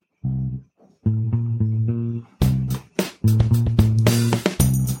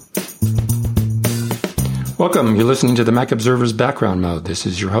Welcome. You're listening to the Mac Observer's Background Mode. This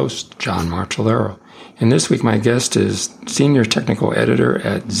is your host, John Martellero. And this week my guest is Senior Technical Editor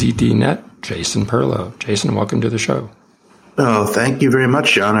at ZDNet, Jason Perlow. Jason, welcome to the show. Oh, thank you very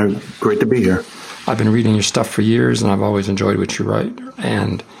much, John. Great to be here. I've been reading your stuff for years, and I've always enjoyed what you write.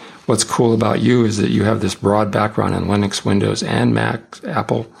 And what's cool about you is that you have this broad background in Linux, Windows, and Mac,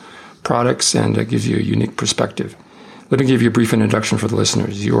 Apple products, and it gives you a unique perspective. Let me give you a brief introduction for the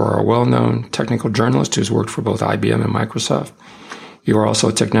listeners. You are a well-known technical journalist who's worked for both IBM and Microsoft. You are also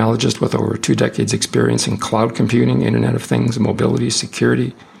a technologist with over 2 decades experience in cloud computing, Internet of Things, mobility,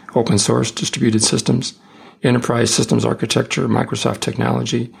 security, open source, distributed systems, enterprise systems architecture, Microsoft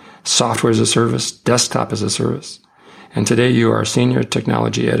technology, software as a service, desktop as a service. And today you are a senior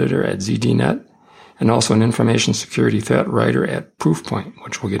technology editor at ZDNet and also an information security threat writer at Proofpoint,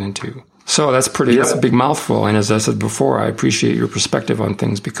 which we'll get into. So that's a big mouthful. And as I said before, I appreciate your perspective on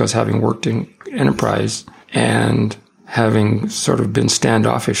things because having worked in enterprise and having sort of been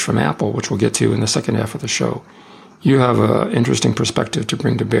standoffish from Apple, which we'll get to in the second half of the show, you have an interesting perspective to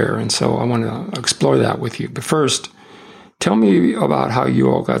bring to bear. And so I want to explore that with you. But first, tell me about how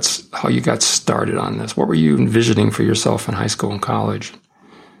you got started on this. What were you envisioning for yourself in high school and college?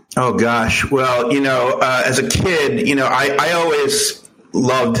 Oh, gosh. Well, as a kid, I always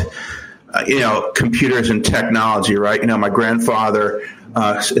loved computers and technology, right? My grandfather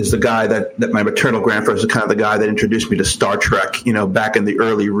is the guy that my maternal grandfather is kind of the guy that introduced me to Star Trek, back in the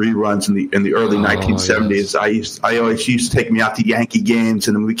early reruns in the early 1970s. Yes. I always used to take me out to Yankee games,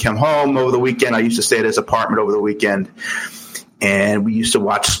 and then when we came home over the weekend, I used to stay at his apartment over the weekend, and we used to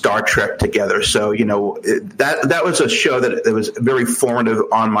watch Star Trek together. So, that was a show that was very formative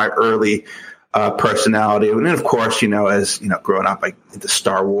on my early personality. And then, of course, as growing up, I into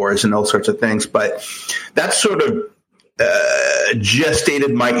Star Wars and all sorts of things. But that sort of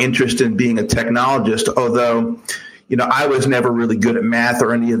gestated my interest in being a technologist, although, I was never really good at math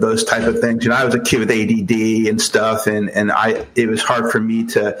or any of those type of things. I was a kid with ADD and stuff, and it was hard for me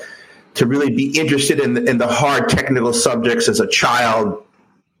to really be interested in the hard technical subjects as a child.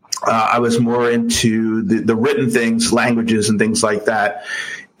 I was more into the written things, languages and things like that.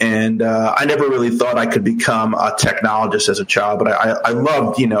 And I never really thought I could become a technologist as a child, but I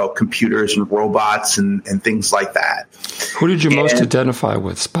loved, computers and robots and things like that. Who did you most identify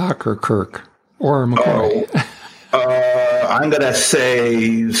with, Spock or Kirk or McCoy? I'm going to say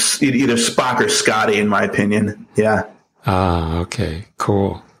either Spock or Scotty, in my opinion. Yeah. Ah, okay,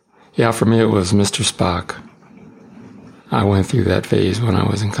 cool. Yeah, for me it was Mr. Spock. I went through that phase when I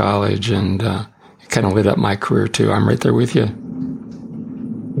was in college, and it kind of lit up my career too. I'm right there with you.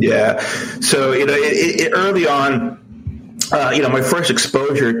 Yeah. So, early on, my first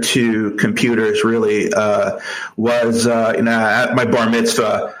exposure to computers really was, at my bar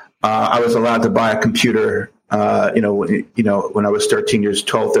mitzvah. I was allowed to buy a computer, when I was 13 years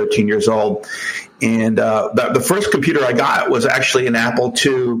old. And the first computer I got was actually an Apple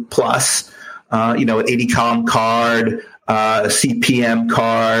II Plus, an 80-column card, a CPM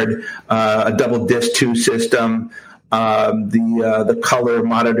card, a double disk 2 system. The color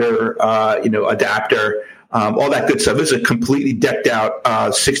monitor, adapter, all that good stuff. This is a completely decked out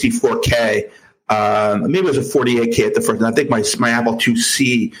 64K. Maybe it was a 48K at the first. And I think my Apple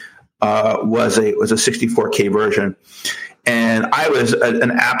IIc was a 64K version. And I was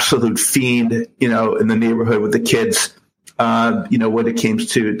an absolute fiend, in the neighborhood with the kids, when it came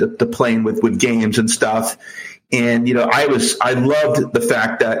to playing with games and stuff. And, I loved the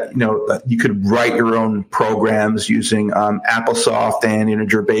fact that, that you could write your own programs using AppleSoft and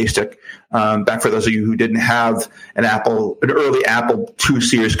Integer Basic. Back for those of you who didn't have an early Apple II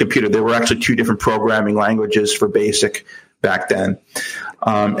series computer, there were actually 2 different programming languages for BASIC back then.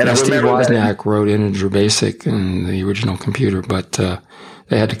 Steve Wozniak wrote Integer Basic in the original computer, but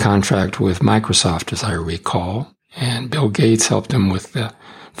they had to contract with Microsoft, as I recall, and Bill Gates helped him with the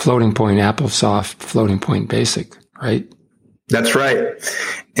floating point AppleSoft floating point BASIC, right? That's right.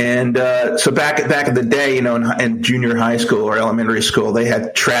 And so back in the day, in junior high school or elementary school, they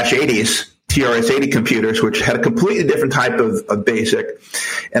had Trash 80s, TRS-80 computers, which had a completely different type of BASIC.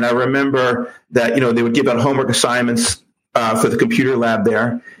 And I remember that, they would give out homework assignments for the computer lab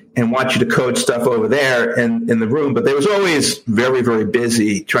there and want you to code stuff over there in the room. But they was always very, very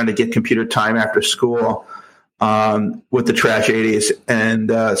busy trying to get computer time after school. With the Trash 80s.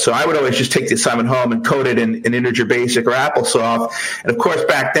 And so I would always just take the assignment home and code it in Integer Basic or AppleSoft. And of course,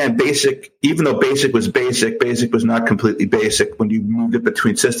 back then, BASIC, even though BASIC was not completely basic when you moved it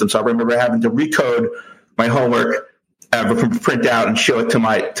between systems. So I remember having to recode my homework print out and show it to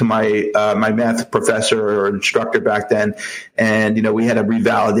my math professor or instructor back then, and we had to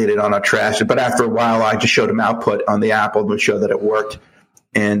revalidate it on our trash. But after a while, I just showed him output on the Apple to show that it worked,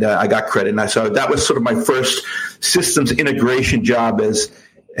 and I got credit. And so that was sort of my first systems integration job as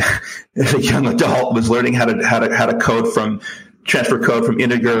a young adult, was learning how to code transfer code from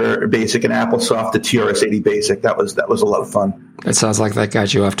Integer Basic and AppleSoft to TRS-80 Basic. That was a lot of fun. It sounds like that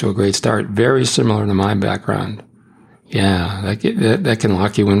got you off to a great start. Very similar to my background. Yeah, that can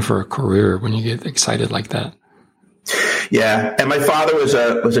lock you in for a career when you get excited like that. Yeah, and my father was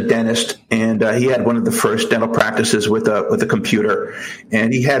a dentist, and he had one of the first dental practices with a computer,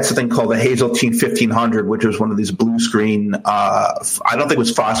 and he had something called the Hazeltine 1500, which was one of these blue screen. I don't think it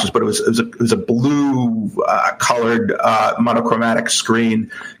was phosphorus, but it was a blue colored monochromatic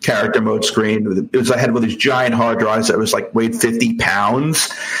screen, character mode screen. I had one of these giant hard drives that was weighed 50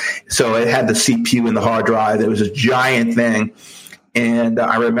 pounds, so it had the CPU in the hard drive. It was a giant thing. And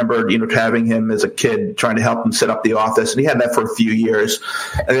I remember, having him as a kid, trying to help him set up the office. And he had that for a few years.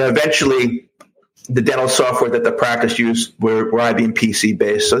 And then eventually, the dental software that the practice used were IBM PC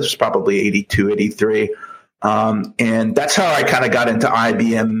based. So this was probably 82, 83. And that's how I kind of got into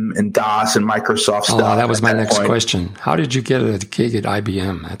IBM and DOS and Microsoft stuff. Oh, that was my next question. How did you get a gig at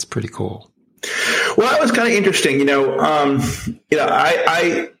IBM? That's pretty cool. Well, that was kind of interesting.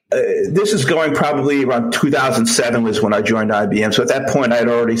 This is going probably around 2007 was when I joined IBM. So at that point, I had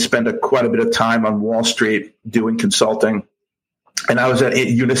already spent quite a bit of time on Wall Street doing consulting. And I was at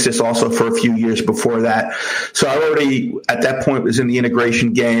Unisys also for a few years before that. So I already, at that point, was in the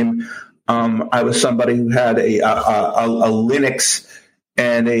integration game. I was somebody who had a Linux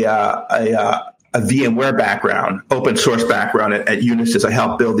and a VMware background, open source background at Unisys. I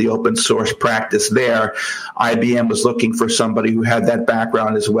helped build the open source practice there. IBM was looking for somebody who had that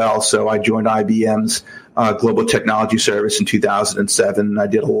background as well. So I joined IBM's Global Technology Service in 2007. I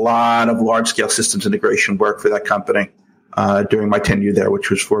did a lot of large scale systems integration work for that company during my tenure there, which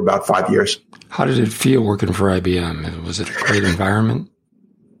was for about 5 years. How did it feel working for IBM? Was it a great environment?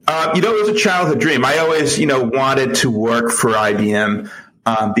 It was a childhood dream. I always, wanted to work for IBM.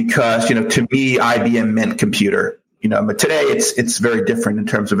 Because, to me, IBM meant computer, but today it's very different in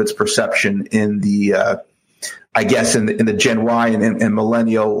terms of its perception in the, in the Gen Y and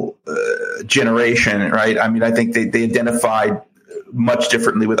millennial generation, right? I mean, I think they identified much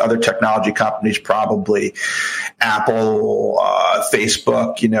differently with other technology companies, probably Apple,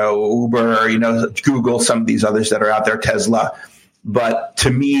 Facebook, Uber, Google, some of these others that are out there, Tesla. But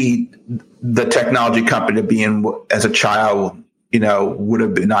to me, the technology company to be in as a child, would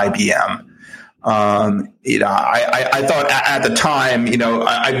have been IBM. I thought at the time,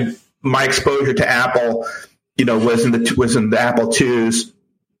 my exposure to Apple, was in the Apple IIs,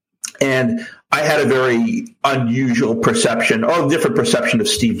 and I had a very unusual perception, different perception of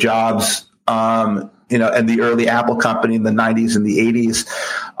Steve Jobs, and the early Apple company in the 90s and the 80s.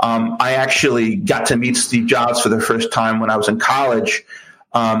 I actually got to meet Steve Jobs for the first time when I was in college.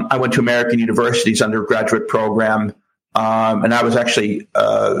 I went to American University's undergraduate program. And I was actually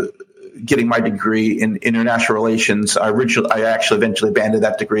getting my degree in international relations. I actually eventually abandoned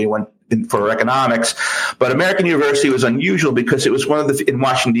that degree and went in for economics. But American University was unusual because it was in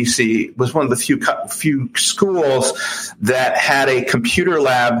Washington, D.C., was one of the few schools that had a computer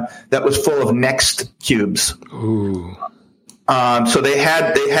lab that was full of Next cubes. Ooh. So they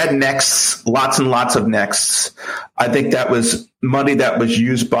had Nexts, lots and lots of Nexts. I think that was money that was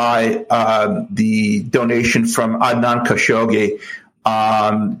used by the donation from Adnan Khashoggi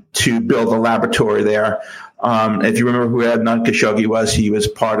to build a laboratory there. If you remember who Adnan Khashoggi was,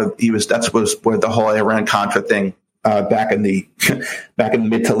 that was where the whole Iran-Contra thing back in the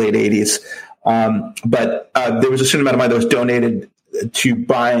mid to late 80s. But there was a certain amount of money that was donated to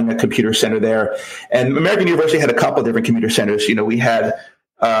buying a computer center there. And American University had a couple of different computer centers. We had,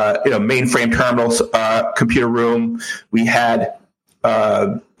 mainframe terminals, computer room. We had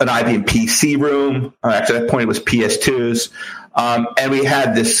an IBM PC room. Actually, at that point, it was PS2s. And we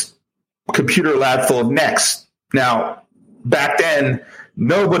had this computer lab full of Next. Now, back then,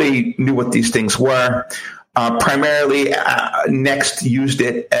 nobody knew what these things were. Primarily, Next used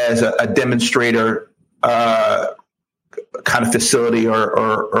it as a demonstrator kind of facility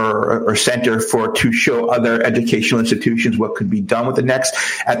or center to show other educational institutions what could be done with the Next.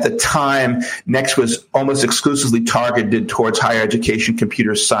 At the time, Next was almost exclusively targeted towards higher education,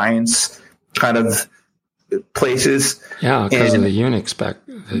 computer science kind of places. Yeah, because of the Unix spec,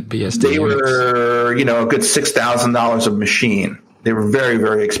 the BSD. They Unix. were, a good $6,000 a machine. They were very,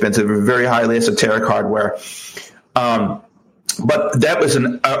 very expensive, very highly esoteric hardware. but that was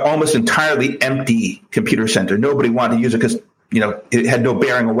an almost entirely empty computer center. Nobody wanted to use it because, it had no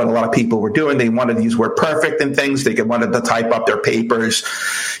bearing on what a lot of people were doing. They wanted to use WordPerfect and things. They wanted to type up their papers,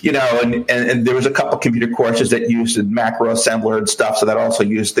 and there was a couple computer courses that used the macro assembler and stuff. So that also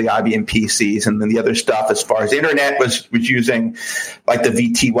used the IBM PCs. And then the other stuff, as far as internet, was using like the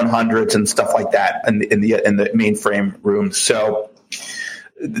VT100s and stuff like that in the mainframe rooms. So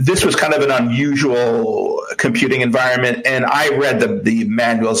this was kind of an unusual computing environment. And I read the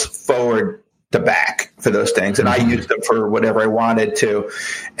manuals forward to back for those things. And I used them for whatever I wanted to.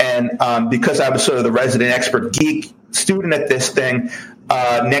 And because I was sort of the resident expert geek student at this thing,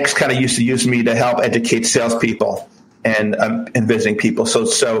 Next kind of used to use me to help educate salespeople and visiting people. So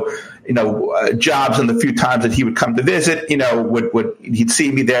Jobs and the few times that he would come to visit, he'd see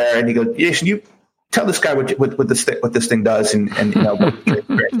me there and he'd go, "Jason, you tell this guy what this thing does," and what your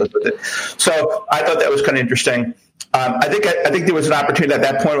experience was with it. So I thought that was kind of interesting. I think there was an opportunity at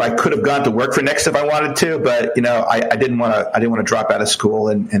that point where I could have gone to work for Next if I wanted to, but I didn't want to drop out of school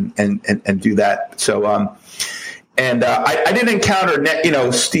and do that. So I didn't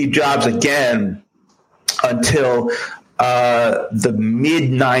encounter Steve Jobs again until the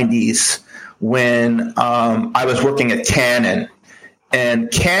mid '90s when I was working at Canon. And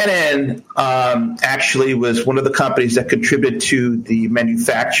Canon actually was one of the companies that contributed to the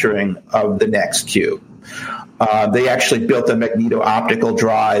manufacturing of the Next Cube. They actually built a magneto optical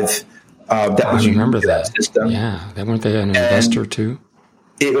drive that was remember that system. Yeah, weren't they an investor too?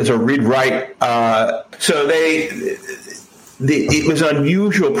 It was a read-write. So it was an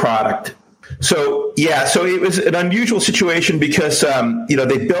unusual product. So it was an unusual situation because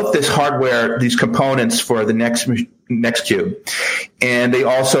they built this hardware, these components for the Next Cube, and they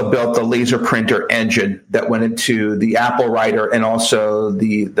also built the laser printer engine that went into the Apple Writer and also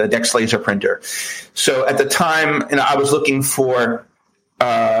the Next laser printer. So at the time, I was looking for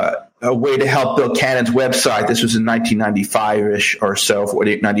a way to help build Canon's website. This was in 1995-ish or so,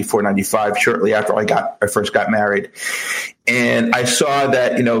 94, 95, shortly after I first got married. And I saw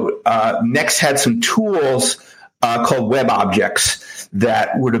that, Next had some tools called web objects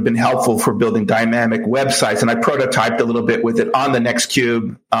that would have been helpful for building dynamic websites. And I prototyped a little bit with it on the Next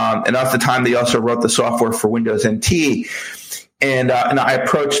Cube. And at the time, they also wrote the software for Windows NT. And I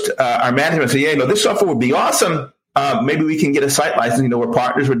approached our management and said, this software would be awesome. Maybe we can get a site license. We're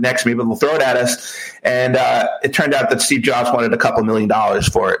partners with Next. Maybe they'll throw it at us. And it turned out that Steve Jobs wanted a couple $1 million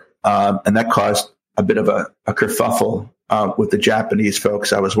for it. And that caused a bit of a kerfuffle with the Japanese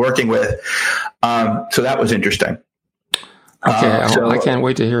folks I was working with. So that was interesting. Okay, I can't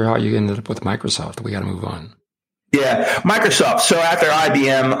wait to hear how you ended up with Microsoft. We got to move on. Yeah, Microsoft. So after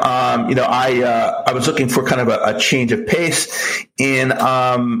IBM, I was looking for kind of a change of pace, and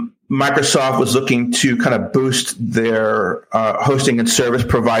Microsoft was looking to kind of boost their hosting and service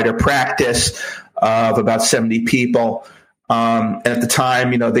provider practice of about 70 people. And at the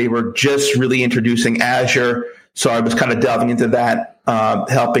time, they were just really introducing Azure. So I was kind of delving into that,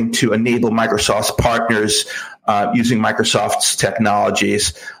 helping to enable Microsoft's partners using Microsoft's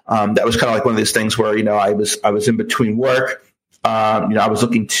technologies. That was kind of like one of these things where, I was in between work. I was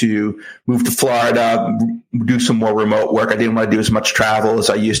looking to move to Florida, do some more remote work. I didn't want to do as much travel as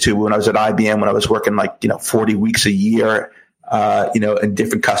I used to when I was at IBM, when I was working 40 weeks a year, in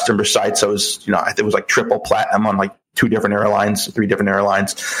different customer sites. I was, I think it was like triple platinum on like 3 different airlines,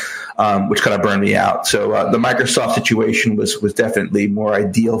 which kind of burned me out. So the Microsoft situation was definitely more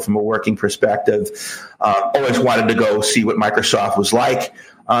ideal from a working perspective. Always wanted to go see what Microsoft was like.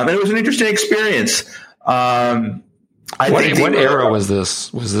 And it was an interesting experience. What era was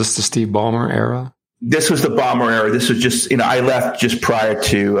this? Was this the Steve Ballmer era? This was the Ballmer era. This was just, I left just prior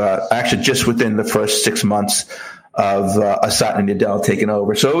to, actually just within the first 6 months of Satya Nadella taking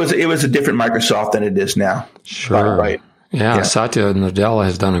over. So it was a different Microsoft than it is now. Sure. Right. Yeah, Satya Nadella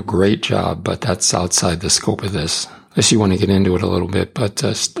has done a great job, but that's outside the scope of this. Unless you want to get into it a little bit. But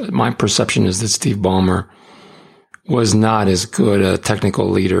my perception is that Steve Ballmer was not as good a technical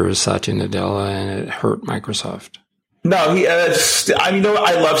leader as Satya Nadella, and it hurt Microsoft. No,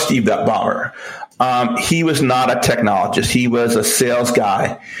 I love Steve Ballmer. He was not a technologist. He was a sales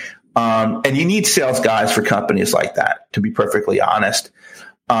guy. And you need sales guys for companies like that, to be perfectly honest.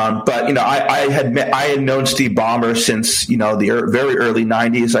 But I had known Steve Ballmer since, the very early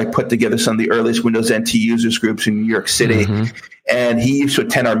 90s. I put together some of the earliest Windows NT users groups in New York City. Mm-hmm. And he used to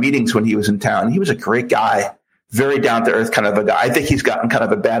attend our meetings when he was in town. He was a great guy, very down to earth kind of a guy. I think he's gotten kind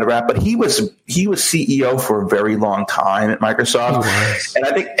of a bad rap, but he was CEO for a very long time at Microsoft. And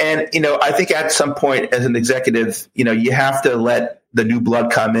I think at some point as an executive, you have to let the new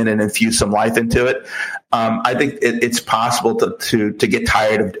blood come in and infuse some life into it. I think it's possible to get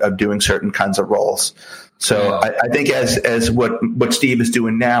tired of doing certain kinds of roles. So I think as what Steve is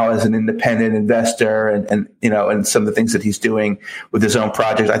doing now as an independent investor and some of the things that he's doing with his own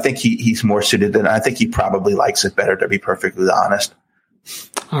projects, I think he's more suited, and I think he probably likes it better, to be perfectly honest.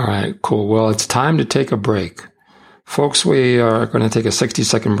 All right, cool. Well, it's time to take a break. Folks, we are going to take a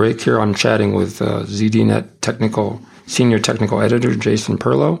 60-second break here. I'm chatting with ZDNet Senior Technical Editor Jason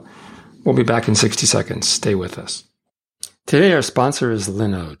Perlow. We'll be back in 60 seconds. Stay with us. Today, our sponsor is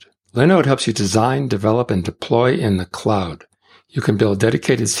Linode. Linode helps you design, develop, and deploy in the cloud. You can build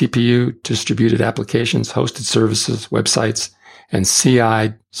dedicated CPU, distributed applications, hosted services, websites, and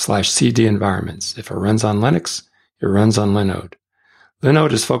CI/CD environments. If it runs on Linux, it runs on Linode.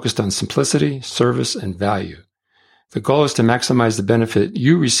 Linode is focused on simplicity, service, and value. The goal is to maximize the benefit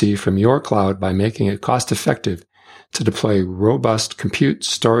you receive from your cloud by making it cost-effective to deploy robust compute,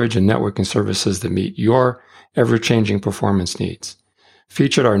 storage, and networking services that meet your ever-changing performance needs.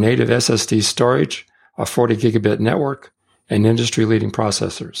 Featured are native SSD storage, a 40 gigabit network, and industry-leading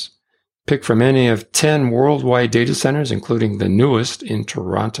processors. Pick from any of 10 worldwide data centers, including the newest in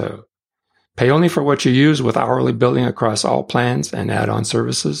Toronto. Pay only for what you use with hourly billing across all plans and add-on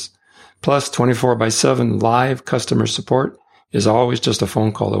services. Plus, 24/7 live customer support is always just a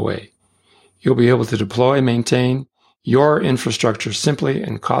phone call away. You'll be able to deploy and maintain your infrastructure simply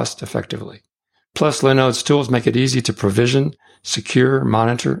and cost-effectively. Plus, Linode's tools make it easy to provision, secure,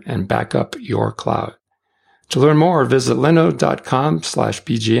 monitor, and back up your cloud. To learn more, visit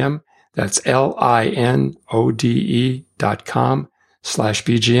linode.com/BGM. That's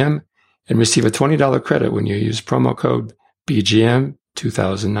linode.com/BGM and receive a $20 credit when you use promo code BGM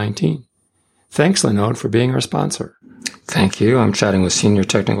 2019. Thanks, Linode, for being our sponsor. Thank you. I'm chatting with Senior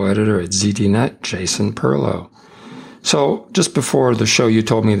Technical Editor at ZDNet, Jason Perlow. So just before the show, you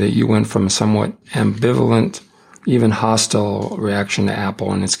told me that you went from a somewhat ambivalent, even hostile reaction to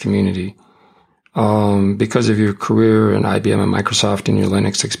Apple and its community because of your career in IBM and Microsoft and your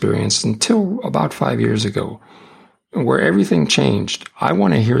Linux experience until about 5 years ago, where everything changed. I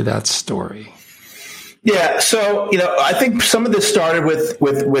want to hear that story. Yeah, so I think some of this started with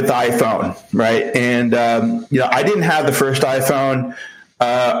iPhone, right? And I didn't have the first iPhone.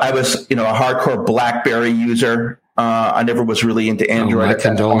 I was a hardcore BlackBerry user. I never was really into Android. My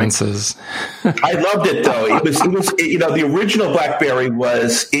condolences. I loved it though. It was the original BlackBerry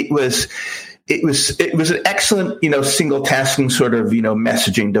was an excellent single tasking sort of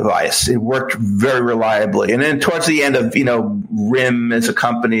messaging device. It worked very reliably. And then towards the end of RIM as a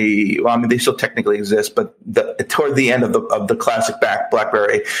company, well, I mean they still technically exist, but toward the end of the classic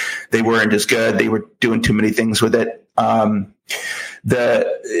BlackBerry, they weren't as good. They were doing too many things with it.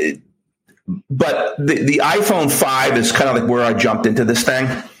 But the iPhone 5 is kind of like where I jumped into this thing.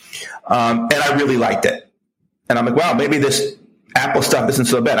 And I really liked it. And I'm like, wow, maybe this Apple stuff isn't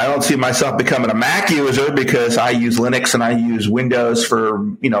so bad. I don't see myself becoming a Mac user because I use Linux and I use Windows for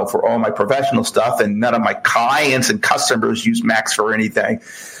all my professional stuff, and none of my clients and customers use Macs for anything.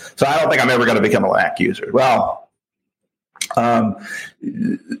 So I don't think I'm ever going to become a Mac user. Well, to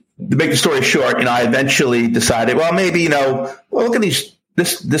make the story short, I eventually decided, well, maybe, look at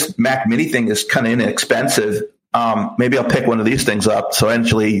this Mac Mini thing is kind of inexpensive. Maybe I'll pick one of these things up. So I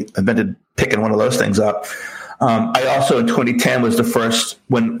eventually invented picking one of those things up. I also in 2010 was the first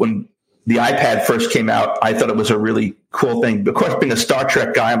when the iPad first came out. I thought it was a really cool thing. Of course, being a Star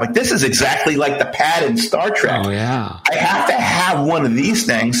Trek guy, I'm like, this is exactly like the pad in Star Trek. Oh yeah, I have to have one of these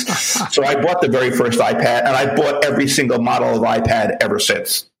things. So I bought the very first iPad, and I bought every single model of iPad ever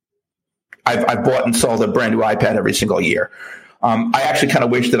since. I've bought and sold a brand new iPad every single year. I actually kind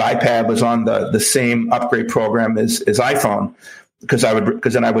of wish that iPad was on the same upgrade program as iPhone, because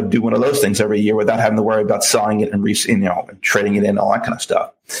then I would do one of those things every year without having to worry about selling it and and trading it in, all that kind of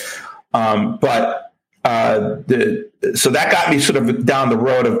stuff. So that got me sort of down the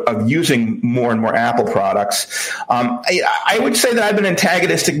road of using more and more Apple products. I would say that I've been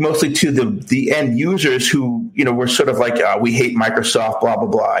antagonistic mostly to the end users who were sort of like, we hate Microsoft, blah blah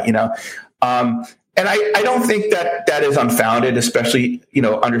blah, And I don't think that is unfounded, especially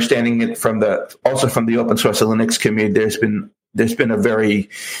understanding it from the open source of Linux community. There's been a very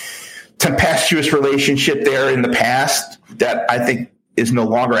tempestuous relationship there in the past that I think is no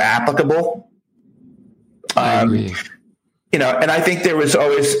longer applicable. I agree. And I think there was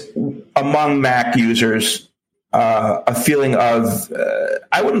always among Mac users a feeling of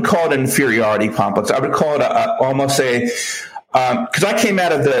I wouldn't call it an inferiority complex. I would call it almost a because I came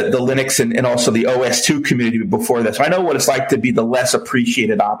out of the Linux and also the OS2 community before this. So I know what it's like to be the less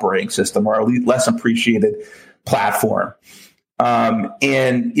appreciated operating system or less appreciated platform.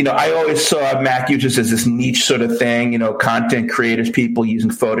 And, I always saw Mac users as this niche sort of thing, content creators, people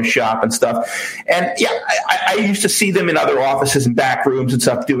using Photoshop and stuff. And yeah, I used to see them in other offices and back rooms and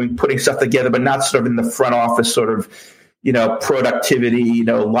stuff putting stuff together, but not sort of in the front office sort of, productivity,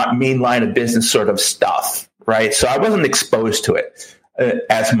 main line of business sort of stuff. Right. So I wasn't exposed to it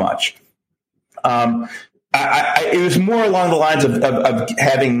as much. It was more along the lines of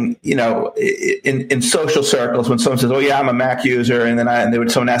having, in social circles, when someone says, "Oh yeah, I'm a Mac user," and then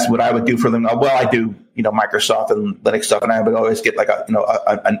someone ask what I would do for them. Well, I do, Microsoft and Linux stuff, and I would always get like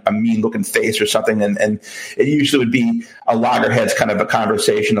a mean looking face or something, and it usually would be a loggerheads kind of a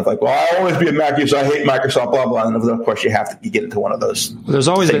conversation of like, "Well, I'll always be a Mac user. I hate Microsoft, blah blah." And of course, you get into one of those. Well, there's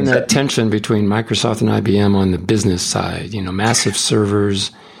always been that tension between Microsoft and IBM on the business side. Massive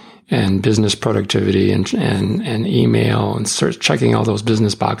servers and business productivity and email and checking all those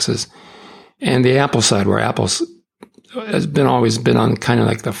business boxes. And the Apple side, where Apple's has always been on kind of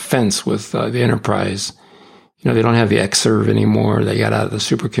like the fence with the enterprise. They don't have the Xserve anymore. They got out of the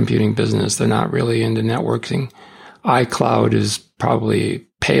supercomputing business. They're not really into networking. iCloud is probably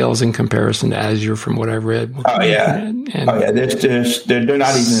pales in comparison to Azure from what I've read. Oh yeah. They're not even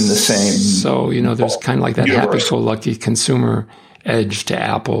in the same. So, there's kind of like that happy-go-lucky consumer edge to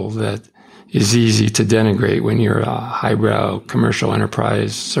Apple that is easy to denigrate when you're a highbrow commercial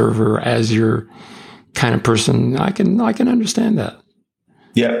enterprise server Azure kind of person. I can understand that.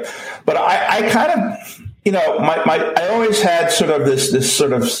 Yeah, but I kind of I always had sort of this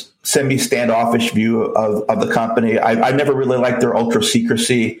sort of semi standoffish view of the company. I never really liked their ultra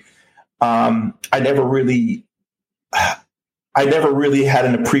secrecy. I never really had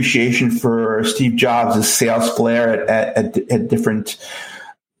an appreciation for Steve Jobs' sales flair at different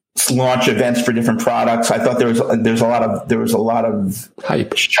launch events for different products. I thought there was a lot of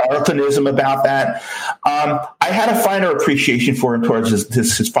hype, charlatanism about that. I had a finer appreciation for him towards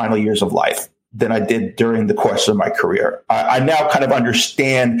his final years of life than I did during the course of my career. I now kind of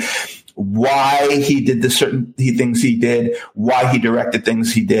understand why he did the certain things he did, why he directed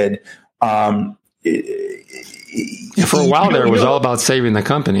things he did. For a while there, it was all about saving the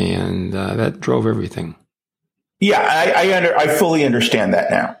company, and that drove everything. Yeah, I fully understand that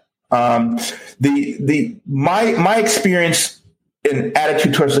now. My experience and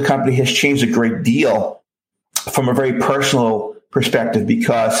attitude towards the company has changed a great deal from a very personal perspective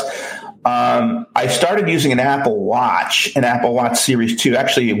because I started using an Apple Watch Series 2,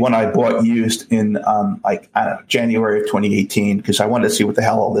 actually one I bought used in January of 2018 because I wanted to see what the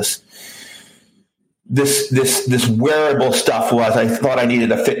hell all this wearable stuff was. I thought I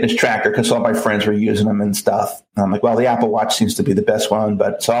needed a fitness tracker because all my friends were using them and stuff. And I'm like, well, the Apple Watch seems to be the best one,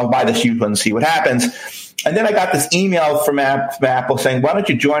 so I'll buy this used one and see what happens. And then I got this email from Apple saying, why don't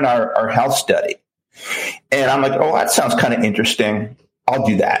you join our health study? And I'm like, oh, that sounds kind of interesting. I'll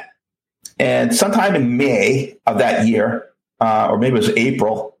do that. And sometime in May of that year, or maybe it was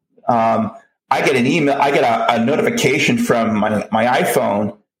April, I get an email. I get a notification from my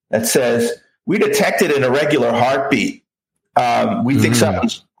iPhone that says, we detected an irregular heartbeat. We think something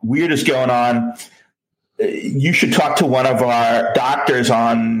weird is going on. You should talk to one of our doctors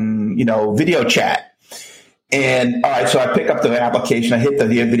on, video chat. And all right, so I pick up the application. I hit the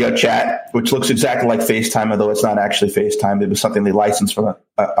video chat, which looks exactly like FaceTime, although it's not actually FaceTime. It was something they licensed from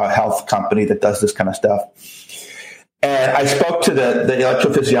a health company that does this kind of stuff. And I spoke to the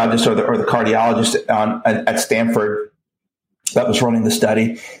electrophysiologist or the cardiologist at Stanford that was running the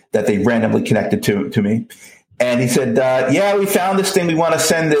study that they randomly connected to me. And he said, yeah, we found this thing. We want to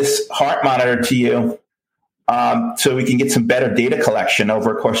send this heart monitor to you so we can get some better data collection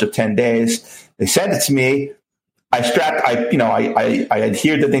over a course of 10 days. They sent it to me. I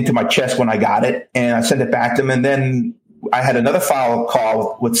adhered the thing to my chest when I got it, and I sent it back to them. And then I had another follow-up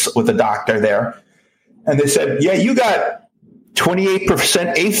call with a doctor there. And they said, yeah, you got 28%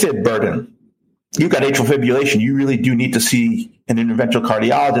 AFib burden. You got atrial fibrillation. You really do need to see an interventional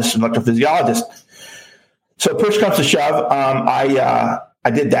cardiologist, an electrophysiologist. So push comes to shove.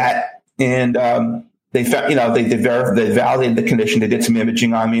 I did that, and they found, they validated the condition. They did some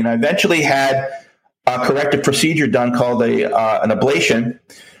imaging on me, and I eventually had a corrective procedure done called an ablation,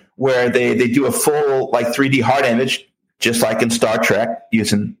 where they do a full 3D heart image, just like in Star Trek,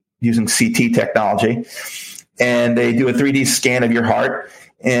 using CT technology, and they do a 3D scan of your heart.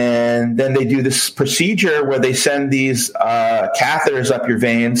 And then they do this procedure where they send these catheters up your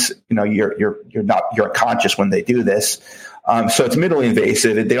veins. You're conscious when they do this, so it's minimally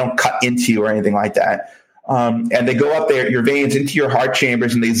invasive. They don't cut into you or anything like that. And they go up there, your veins, into your heart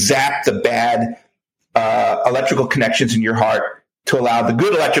chambers, and they zap the bad electrical connections in your heart to allow the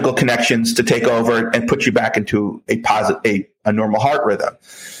good electrical connections to take over and put you back into a normal heart rhythm.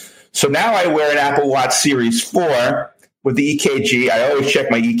 So now I wear an Apple Watch Series 4 with the EKG. I always check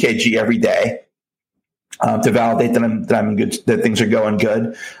my EKG every day to validate that I'm in good, that things are going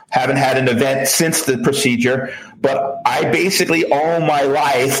good. Haven't had an event since the procedure, but I basically owe my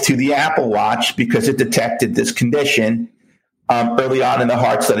life to the Apple Watch because it detected this condition early on in the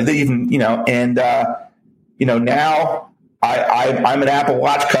heart study. They even, now I'm an Apple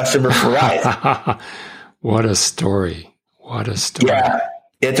Watch customer for life. What a story. What a story. Yeah,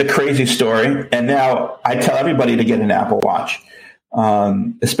 it's a crazy story. And now I tell everybody to get an Apple Watch,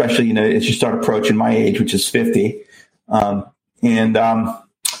 especially, as you start approaching my age, which is 50. I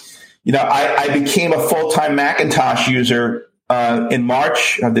became a full-time Macintosh user in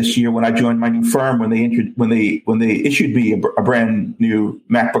March of this year when I joined my new firm, when they issued me a brand new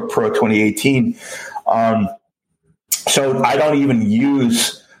MacBook Pro 2018. So I don't even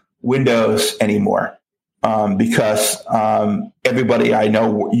use Windows anymore because everybody I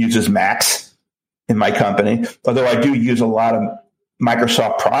know uses Macs in my company. Although I do use a lot of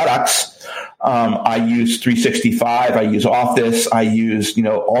Microsoft products. I use 365. I use Office. I use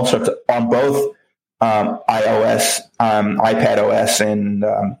all sorts of, on both iOS, iPad OS, and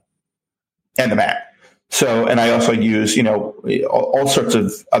the Mac. So, and I also use, all sorts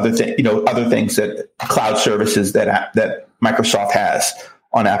of other things that cloud services that Microsoft has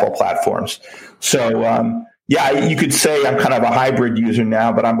on Apple platforms. So, you could say I'm kind of a hybrid user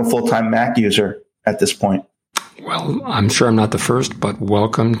now, but I'm a full-time Mac user at this point. Well, I'm sure I'm not the first, but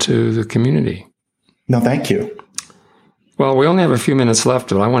welcome to the community. No, thank you. Well, we only have a few minutes left,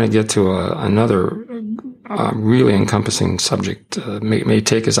 but I want to get to another really encompassing subject. May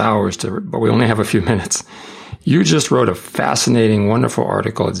take us hours, but we only have a few minutes. You just wrote a fascinating, wonderful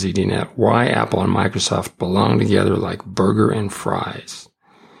article at ZDNet, Why Apple and Microsoft Belong Together Like Burger and Fries.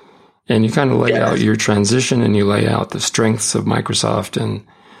 And you kind of lay out your transition, and you lay out the strengths of Microsoft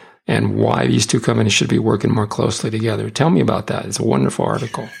and why these two companies should be working more closely together. Tell me about that. It's a wonderful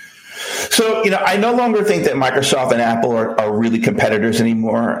article. So, I no longer think that Microsoft and Apple are really competitors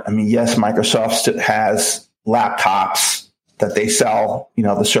anymore. I mean, yes, Microsoft has laptops that they sell,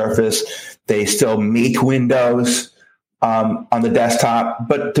 the Surface. They still make Windows on the desktop.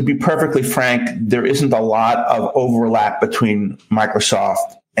 But to be perfectly frank, there isn't a lot of overlap between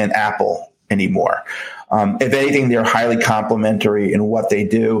Microsoft and Apple anymore. If anything, they're highly complementary in what they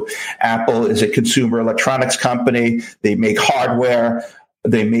do. Apple is a consumer electronics company. They make hardware.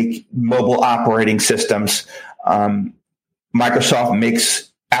 They make mobile operating systems. Microsoft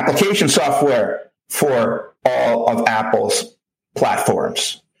makes application software for all of Apple's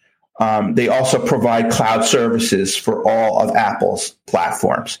platforms. They also provide cloud services for all of Apple's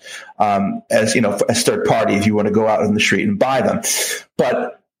platforms, as third party, if you want to go out in the street and buy them.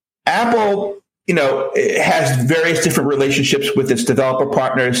 But Apple, it has various different relationships with its developer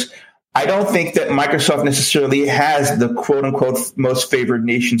partners. I don't think that Microsoft necessarily has the quote unquote most favored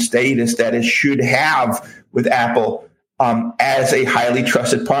nation status that it should have with Apple as a highly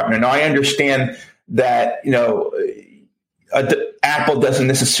trusted partner. Now, I understand that, Apple doesn't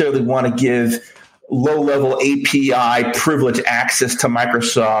necessarily want to give low level API privilege access to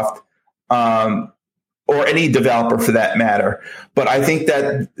Microsoft, or any developer for that matter. But I think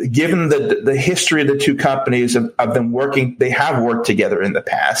that given the history of the two companies of them working, they have worked together in the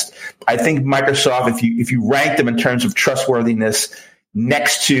past. I think Microsoft, if you rank them in terms of trustworthiness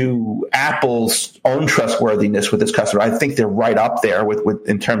next to Apple's own trustworthiness with its customer, I think they're right up there with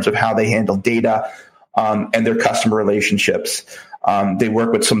in terms of how they handle data and their customer relationships. They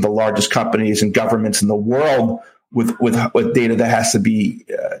work with some of the largest companies and governments in the world with data that has to be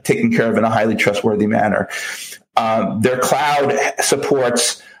taken care of in a highly trustworthy manner. Their cloud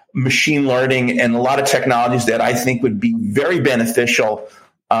supports machine learning and a lot of technologies that I think would be very beneficial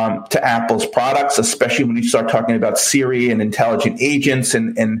to Apple's products, especially when you start talking about Siri and intelligent agents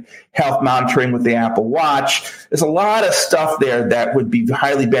and health monitoring with the Apple Watch. There's a lot of stuff there that would be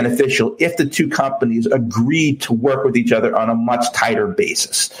highly beneficial if the two companies agreed to work with each other on a much tighter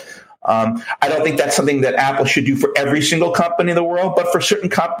basis. I don't think that's something that Apple should do for every single company in the world, but for certain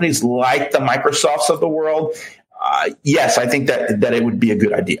companies like the Microsofts of the world, yes, I think that it would be a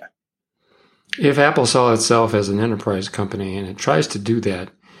good idea. If Apple saw itself as an enterprise company, and it tries to do that,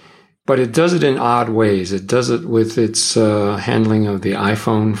 but it does it in odd ways. It does it with its handling of the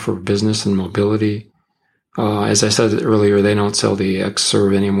iPhone for business and mobility. As I said earlier, they don't sell the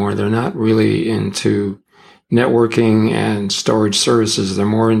Xserve anymore. They're not really into networking and storage services. They're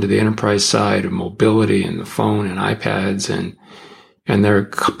more into the enterprise side of mobility and the phone and iPads and their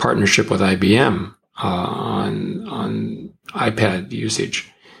partnership with IBM on iPad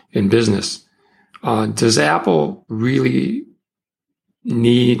usage in business. Does Apple really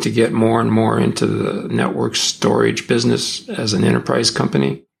need to get more and more into the network storage business as an enterprise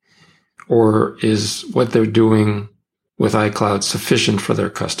company? Or is what they're doing with iCloud sufficient for their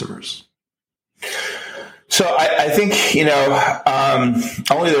customers? So I think,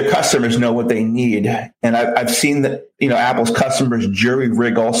 only their customers know what they need. And I've seen that, Apple's customers jury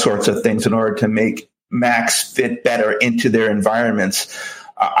rig all sorts of things in order to make Macs fit better into their environments.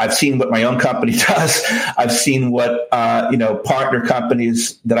 I've seen what my own company does. I've seen what, partner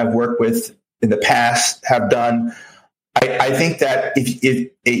companies that I've worked with in the past have done. I think that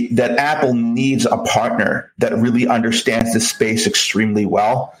that Apple needs a partner that really understands this space extremely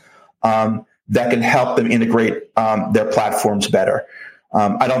well, that can help them integrate their platforms better.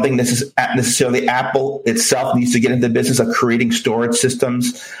 I don't think this is necessarily Apple itself needs to get into the business of creating storage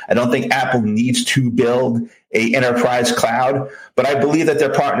systems. I don't think Apple needs to build a enterprise cloud, but I believe that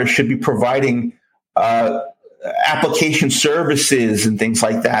their partners should be providing application services and things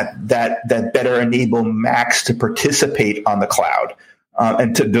like that better enable Macs to participate on the cloud,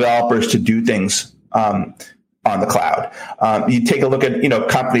 and to developers to do things on the cloud. You take a look at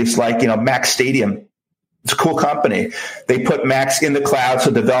companies like Mac Stadium. It's a cool company. They put Macs in the cloud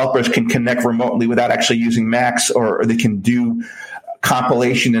so developers can connect remotely without actually using Macs, or they can do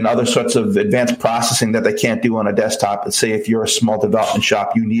compilation and other sorts of advanced processing that they can't do on a desktop. Let's say if you're a small development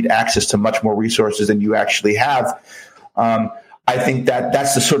shop, you need access to much more resources than you actually have. I think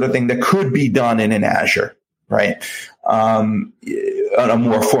that's the sort of thing that could be done in an Azure, right? On a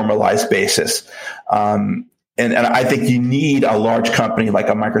more formalized basis. And I think you need a large company like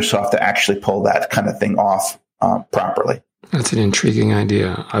a Microsoft to actually pull that kind of thing off properly. That's an intriguing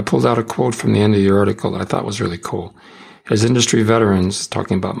idea. I pulled out a quote from the end of your article that I thought was really cool. As industry veterans,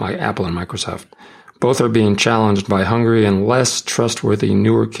 talking about Apple and Microsoft, both are being challenged by hungry and less trustworthy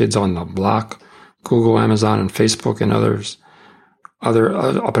newer kids on the block, Google, Amazon, and Facebook, and other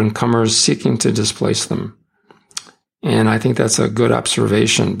up-and-comers seeking to displace them. And I think that's a good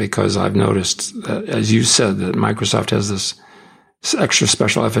observation, because I've noticed that, as you said, that Microsoft has this extra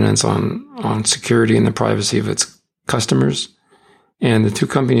special evidence on security and the privacy of its customers. And the two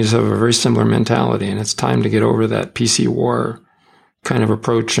companies have a very similar mentality, and it's time to get over that PC war kind of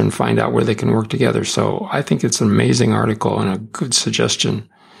approach and find out where they can work together. So I think it's an amazing article and a good suggestion.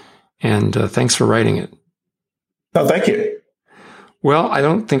 And thanks for writing it. Oh, thank you. Well, I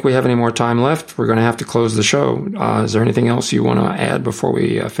don't think we have any more time left. We're going to have to close the show. Is there anything else you want to add before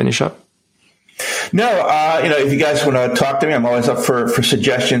we finish up? No, if you guys want to talk to me, I'm always up for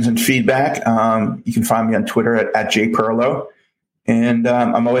suggestions and feedback. You can find me on Twitter at jperlo. And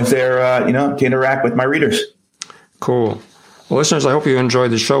I'm always there, to interact with my readers. Cool. Well, listeners, I hope you enjoyed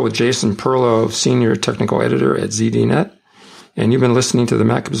the show with Jason Perlow, Senior Technical Editor at ZDNet. And you've been listening to the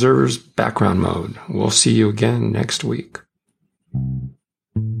Mac Observer's Background Mode. We'll see you again next week.